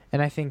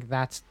 And I think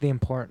that's the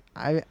important.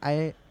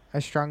 I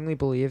strongly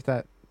believe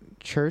that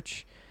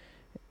church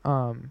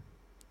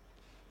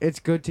it's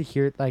good to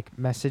hear like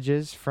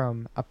messages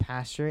from a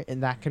pastor,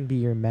 and that can be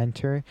your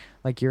mentor.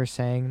 Like you're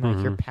saying,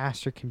 like your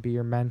pastor can be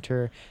your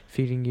mentor,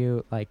 feeding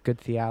you like good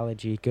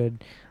theology,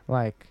 good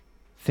like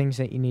things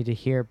that you need to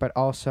hear, but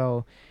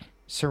also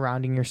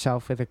surrounding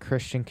yourself with a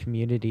Christian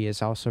community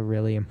is also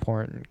really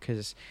important,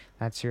 because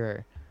that's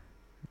your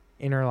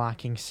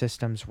interlocking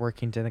systems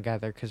working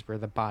together, because we're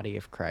the body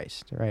of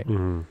Christ, right?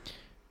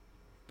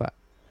 But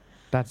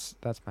that's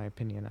my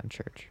opinion on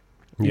church.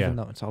 Even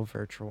though it's all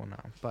virtual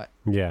now, but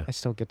I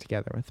still get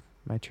together with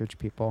my church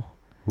people.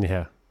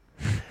 Yeah.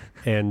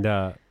 And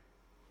that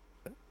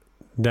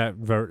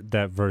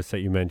verse that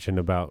you mentioned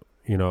about,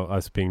 you know,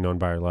 us being known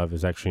by our love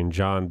is actually in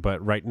John,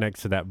 but right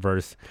next to that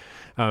verse,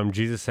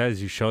 Jesus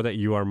says, "You show that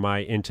you are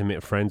my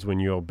intimate friends when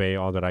you obey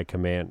all that I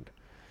command."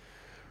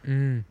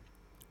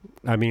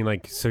 I mean,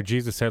 like, so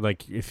Jesus said,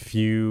 like, if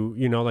you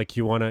know, like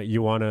you want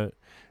to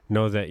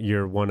know that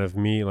you're one of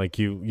me, like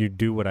you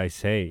do what I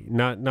say.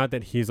 Not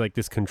that he's like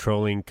this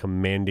controlling,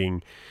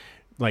 commanding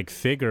like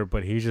figure,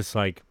 but he's just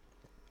like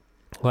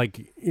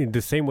in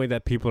the same way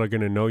that people are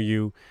going to know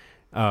you,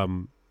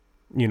 like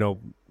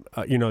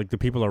the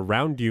people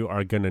around you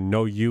are going to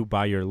know you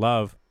by your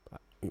love.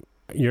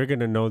 You're going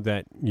to know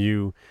that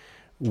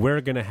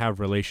we're going to have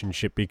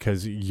relationship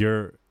because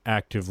you're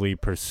actively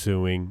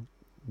pursuing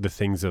the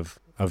things of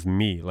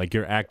me. Like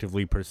you're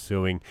actively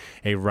pursuing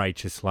a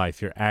righteous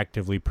life. You're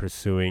actively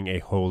pursuing a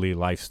holy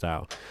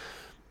lifestyle.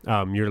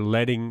 You're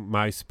letting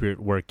my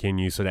spirit work in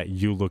you so that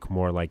you look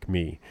more like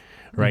me.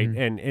 Right.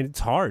 And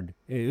it's hard,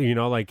 you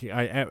know, like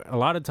a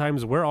lot of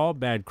times we're all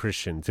bad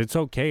Christians. It's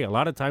okay. A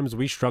lot of times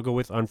we struggle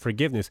with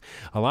unforgiveness.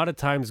 A lot of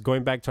times,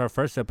 going back to our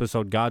first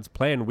episode, God's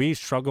plan, we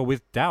struggle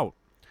with doubt,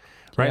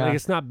 right? Like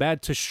it's not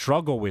bad to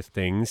struggle with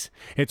things.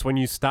 It's when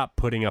you stop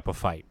putting up a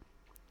fight.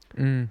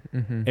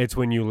 It's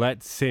when you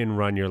let sin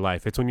run your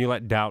life. It's when you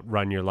let doubt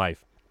run your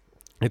life.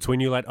 It's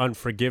when you let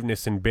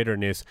unforgiveness and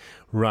bitterness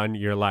run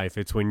your life.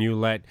 It's when you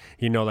let,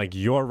 you know, like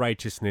your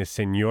righteousness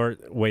and your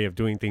way of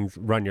doing things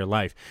run your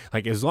life.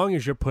 Like as long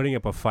as you're putting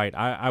up a fight,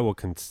 I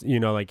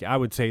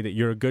would say that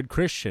you're a good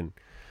Christian,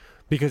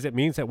 because it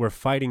means that we're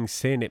fighting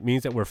sin. It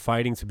means that we're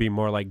fighting to be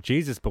more like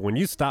Jesus. But when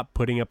you stop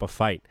putting up a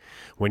fight,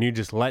 when you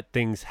just let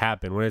things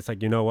happen, when it's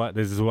like, you know what,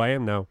 this is who I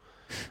am now,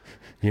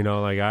 you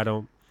know, like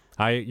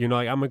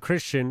I'm a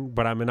Christian,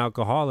 but I'm an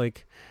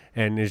alcoholic,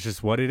 and it's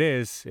just what it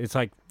is. It's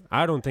like,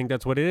 I don't think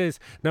that's what it is.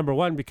 Number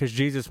one, because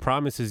Jesus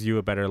promises you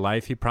a better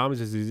life. He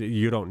promises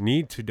you don't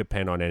need to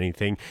depend on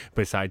anything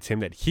besides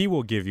him, that he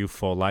will give you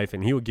full life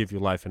and he will give you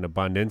life in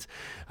abundance.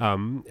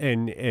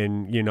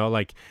 And you know,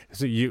 like,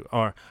 so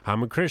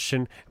I'm a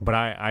Christian, but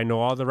I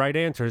know all the right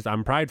answers.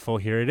 I'm prideful.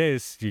 Here it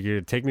is.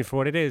 You take me for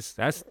what it is.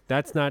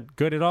 That's not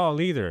good at all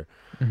either.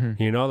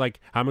 You know, like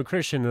I'm a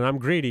Christian and I'm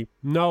greedy.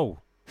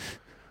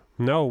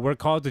 No, we're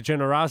called to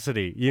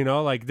generosity. You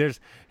know, like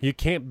you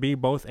can't be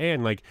both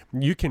and. Like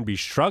you can be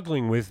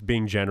struggling with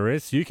being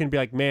generous. You can be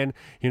like, man,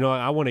 you know,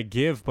 I want to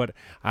give, but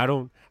I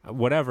don't,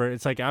 whatever.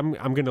 It's like, I'm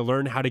going to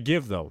learn how to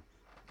give though.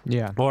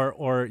 Yeah.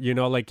 Or, you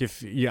know, like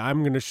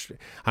I'm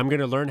going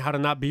to learn how to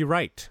not be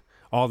right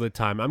all the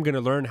time. I'm going to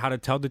learn how to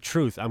tell the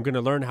truth. I'm going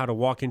to learn how to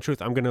walk in truth.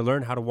 I'm going to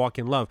learn how to walk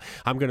in love.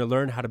 I'm going to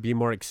learn how to be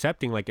more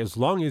accepting. Like as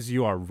long as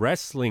you are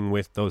wrestling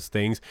with those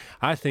things,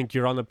 I think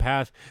you're on the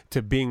path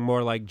to being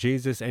more like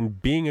Jesus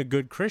and being a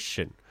good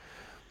Christian.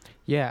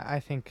 Yeah, I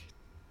think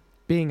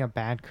being a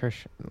bad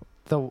Christian,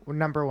 the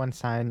number one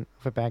sign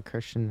of a bad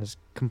Christian is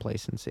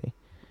complacency.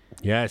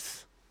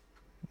 Yes.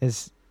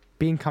 Is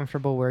being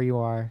comfortable where you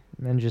are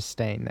and then just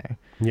staying there.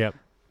 Yep.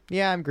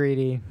 Yeah, I'm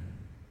greedy.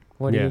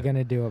 What are you going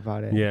to do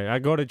about it? Yeah, I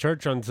go to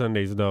church on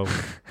Sundays, though.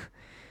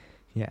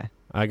 Yeah.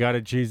 I got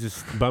a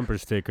Jesus bumper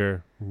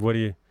sticker. What are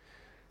you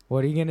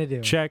going to do?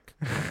 Check.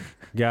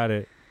 Got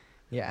it.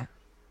 Yeah.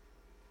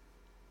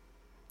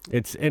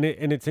 It's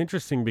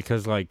interesting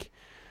because, like,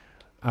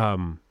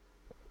 you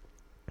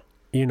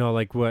know,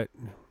 like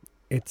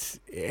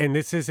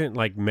this isn't,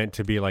 like, meant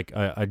to be, like,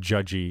 a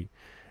judgy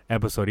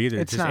episode either.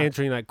 It's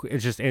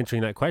just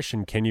answering that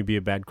question, can you be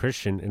a bad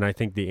Christian? And I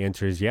think the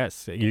answer is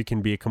yes. You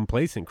can be a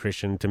complacent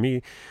Christian. To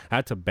me,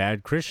 that's a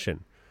bad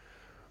Christian.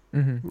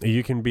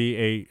 You can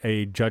be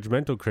a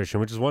judgmental Christian,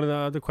 which is one of the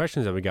other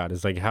questions that we got,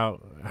 is like, how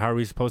are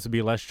we supposed to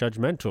be less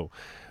judgmental?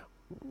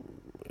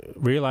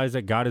 Realize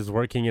that God is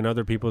working in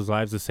other people's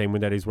lives the same way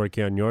that he's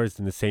working on yours,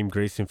 and the same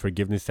grace and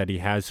forgiveness that he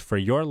has for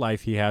your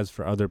life, he has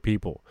for other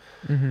people.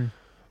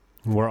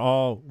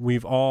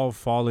 We've all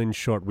fallen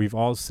short. We've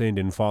all sinned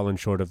and fallen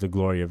short of the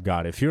glory of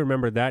God. If you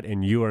remember that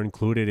and you are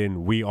included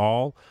in we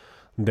all,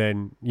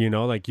 then, you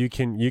know, like you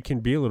can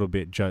be a little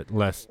bit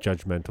less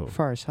judgmental.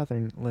 For our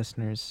Southern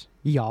listeners,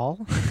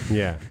 y'all.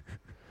 Yeah.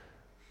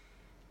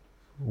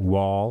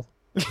 Wall.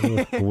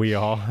 We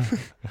all.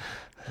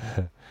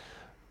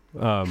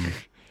 We're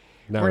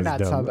not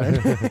dumb.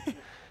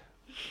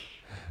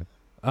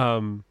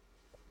 Southern.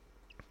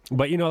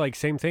 But, you know, like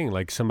same thing,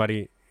 like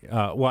somebody...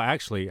 well,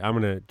 actually, I'm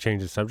going to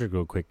change the subject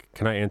real quick.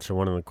 Can I answer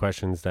one of the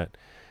questions that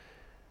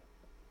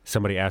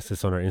somebody asked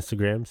us on our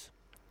Instagrams?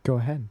 Go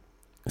ahead.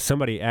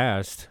 Somebody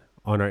asked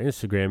on our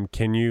Instagram,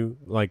 can you,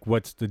 like,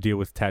 what's the deal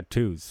with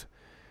tattoos,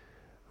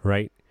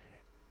 right?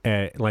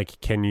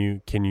 Like, can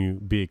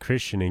you be a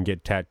Christian and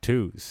get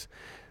tattoos?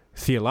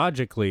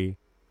 Theologically,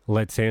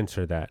 let's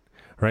answer that,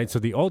 right? So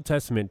the Old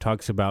Testament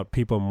talks about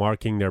people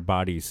marking their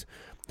bodies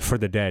for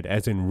the dead,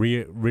 as in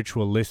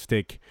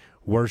ritualistic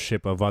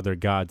worship of other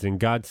gods. And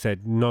God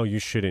said, no, you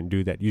shouldn't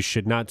do that. You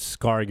should not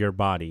scar your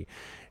body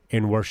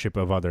in worship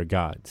of other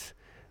gods.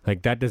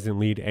 Like, that doesn't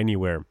lead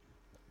anywhere.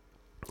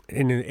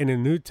 In the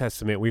New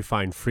Testament, we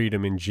find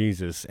freedom in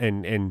Jesus,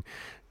 and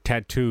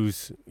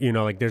tattoos, you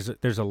know, like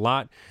there's a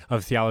lot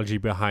of theology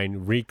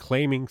behind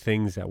reclaiming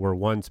things that were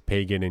once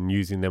pagan and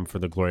using them for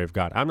the glory of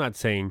God. I'm not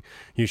saying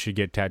you should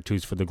get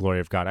tattoos for the glory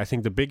of God. I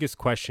think the biggest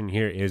question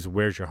here is,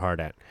 where's your heart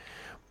at?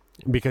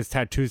 Because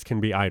tattoos can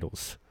be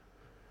idols,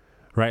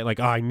 right? Like,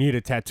 oh, I need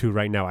a tattoo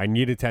right now. I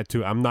need a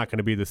tattoo. I'm not going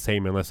to be the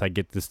same unless I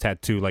get this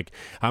tattoo. Like,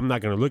 I'm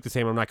not going to look the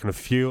same. I'm not going to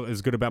feel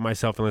as good about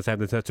myself unless I have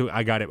the tattoo.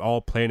 I got it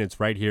all planned. It's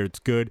right here. It's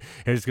good.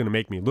 It's going to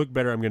make me look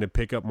better. I'm going to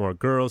pick up more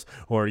girls.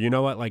 Or, you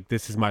know what? Like,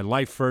 this is my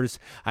life first.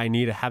 I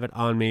need to have it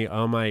on me.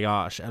 Oh my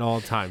gosh. At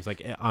all times.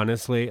 Like,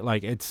 honestly,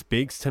 like, it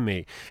speaks to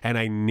me. And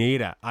I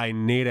need it. I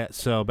need it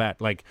so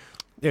bad. Like,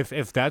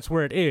 if that's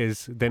where it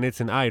is, then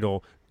it's an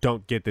idol.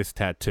 Don't get this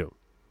tattoo.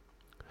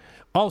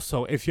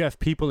 Also, if you have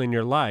people in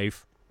your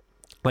life,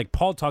 like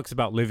Paul talks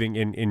about living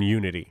in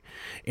unity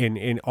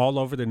in all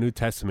over the New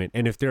Testament.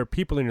 And if there are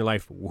people in your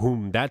life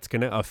whom that's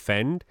going to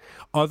offend,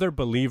 other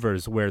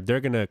believers where they're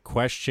going to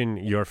question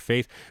your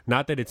faith,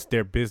 not that it's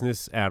their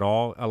business at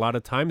all a lot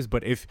of times,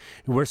 but if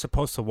we're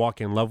supposed to walk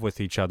in love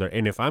with each other,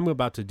 and if I'm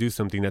about to do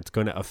something that's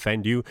going to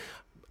offend you,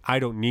 I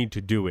don't need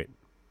to do it.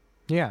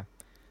 Yeah.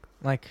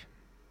 Like,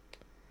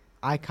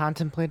 I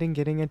contemplated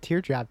getting a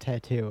teardrop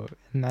tattoo,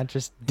 and that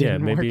just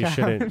didn't work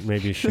out.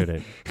 Maybe you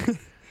shouldn't.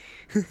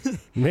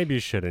 Maybe you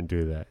shouldn't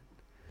do that.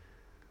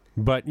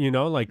 But, you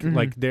know, like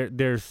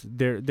there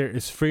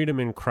is freedom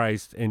in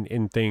Christ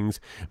in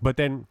things. But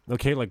then,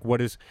 okay, like,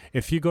 what is,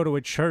 if you go to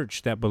a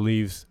church that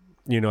believes,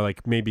 you know,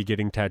 like, maybe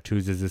getting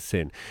tattoos is a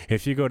sin.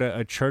 If you go to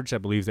a church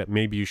that believes that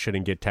maybe you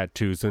shouldn't get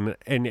tattoos,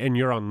 and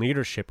you're on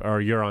leadership,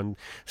 or you're on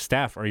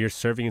staff, or you're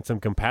serving in some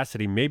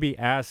capacity, maybe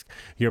ask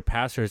your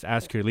pastors,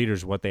 ask your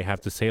leaders what they have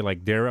to say.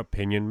 Like, their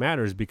opinion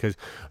matters, because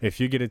if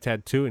you get a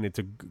tattoo and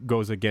it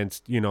goes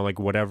against, you know, like,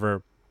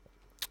 whatever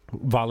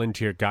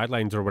volunteer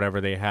guidelines or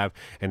whatever they have,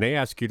 and they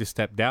ask you to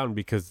step down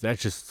because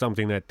that's just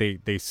something that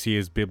they see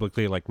as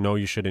biblically, like, no,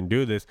 you shouldn't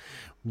do this,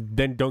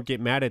 then don't get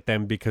mad at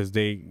them because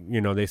they, you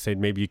know, they said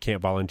maybe you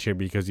can't volunteer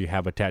because you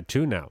have a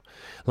tattoo now.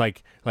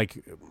 Like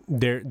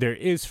there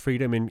is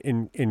freedom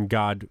in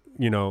God,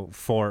 you know,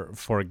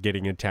 for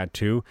getting a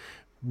tattoo,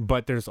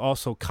 but there's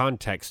also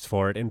context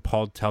for it, and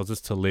Paul tells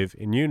us to live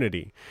in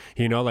unity.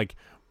 You know, like,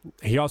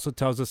 he also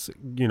tells us,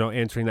 you know,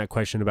 answering that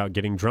question about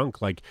getting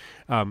drunk, like,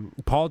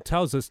 Paul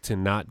tells us to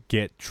not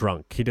get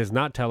drunk. He does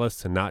not tell us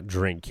to not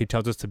drink. He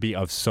tells us to be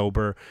of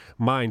sober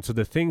mind. So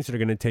the things that are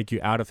going to take you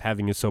out of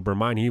having a sober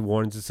mind, he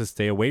warns us to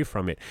stay away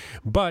from it.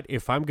 But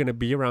if I'm going to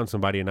be around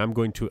somebody and I'm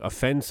going to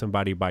offend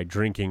somebody by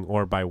drinking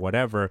or by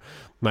whatever,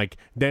 like,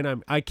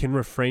 then I can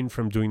refrain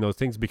from doing those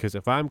things, because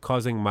if I'm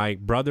causing my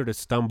brother to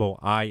stumble,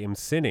 I am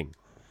sinning.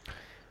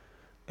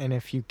 And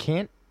if you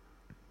can't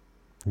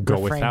go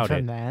without from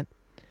it, that,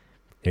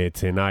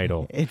 it's an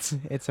idol. It's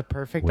a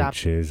perfect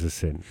which is a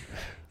sin.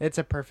 It's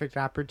a perfect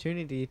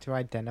opportunity to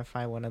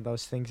identify one of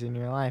those things in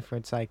your life where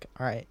it's like,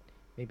 all right,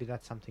 maybe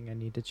that's something I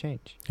need to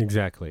change.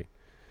 Exactly.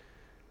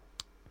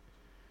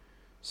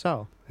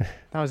 So,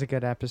 that was a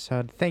good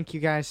episode. Thank you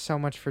guys so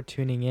much for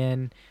tuning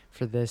in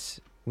for this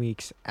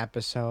week's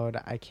episode.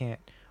 I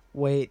can't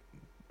wait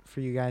for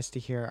you guys to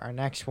hear our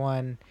next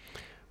one.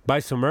 Buy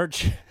some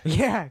merch.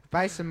 Yeah,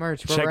 buy some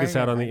merch. Check us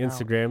out on the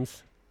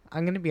Instagrams.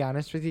 I'm going to be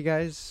honest with you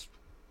guys.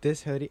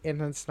 This hoodie,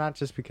 and it's not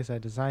just because I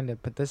designed it,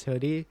 but this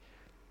hoodie,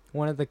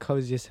 one of the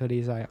coziest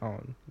hoodies I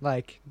own.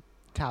 Like,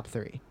 top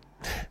 3.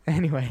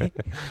 Anyway.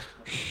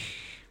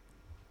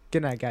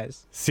 Good night,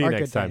 guys. See you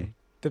next time. Day,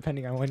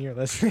 depending on when you're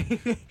listening.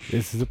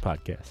 This is a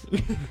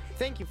podcast.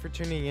 Thank you for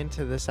tuning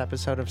into this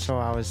episode of So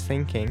I Was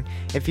Thinking.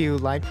 If you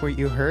liked what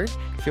you heard,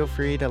 feel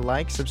free to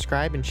like,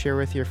 subscribe, and share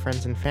with your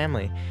friends and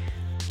family.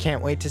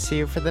 Can't wait to see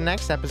you for the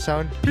next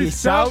episode.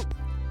 Peace out.